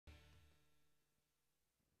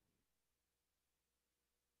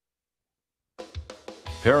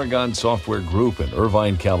Paragon Software Group in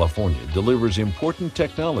Irvine, California delivers important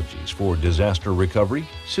technologies for disaster recovery,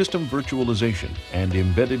 system virtualization, and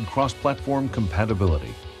embedded cross-platform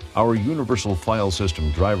compatibility. Our universal file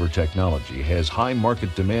system driver technology has high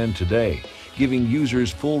market demand today, giving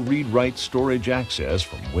users full read-write storage access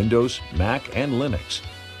from Windows, Mac, and Linux.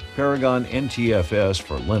 Paragon NTFS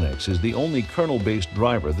for Linux is the only kernel-based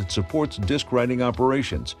driver that supports disk writing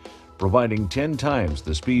operations, providing 10 times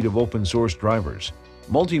the speed of open-source drivers.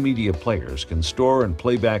 Multimedia players can store and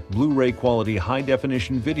playback Blu-ray quality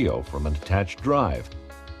high-definition video from an attached drive.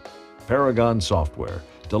 Paragon Software,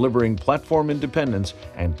 delivering platform independence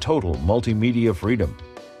and total multimedia freedom.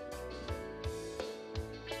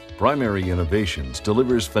 Primary Innovations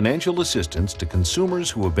delivers financial assistance to consumers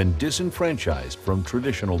who have been disenfranchised from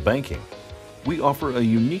traditional banking. We offer a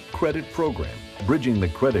unique credit program, bridging the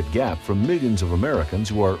credit gap from millions of Americans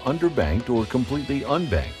who are underbanked or completely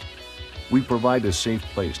unbanked. We provide a safe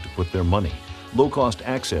place to put their money, low-cost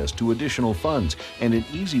access to additional funds, and an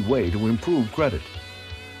easy way to improve credit.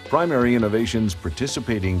 Primary Innovations'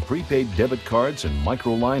 participating prepaid debit cards and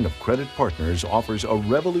microline of credit partners offers a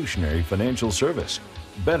revolutionary financial service.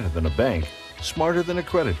 Better than a bank, smarter than a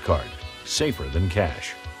credit card, safer than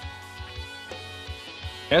cash.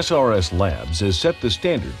 SRS Labs has set the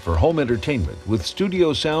standard for home entertainment with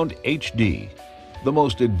Studio Sound HD, the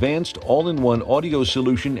most advanced all-in-one audio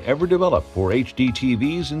solution ever developed for HD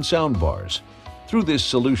TVs and soundbars. Through this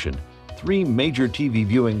solution, 3 major TV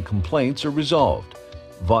viewing complaints are resolved: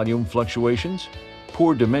 volume fluctuations,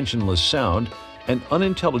 poor dimensionless sound, and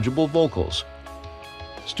unintelligible vocals.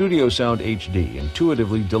 Studio Sound HD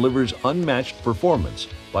intuitively delivers unmatched performance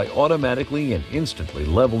by automatically and instantly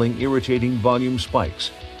leveling irritating volume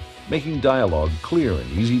spikes, making dialogue clear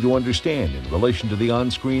and easy to understand in relation to the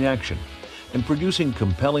on-screen action, and producing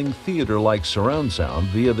compelling theater-like surround sound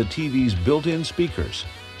via the TV's built-in speakers.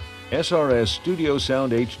 SRS Studio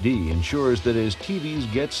Sound HD ensures that as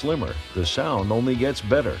TVs get slimmer, the sound only gets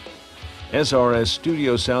better. SRS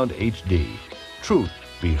Studio Sound HD. Truth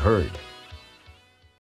be heard.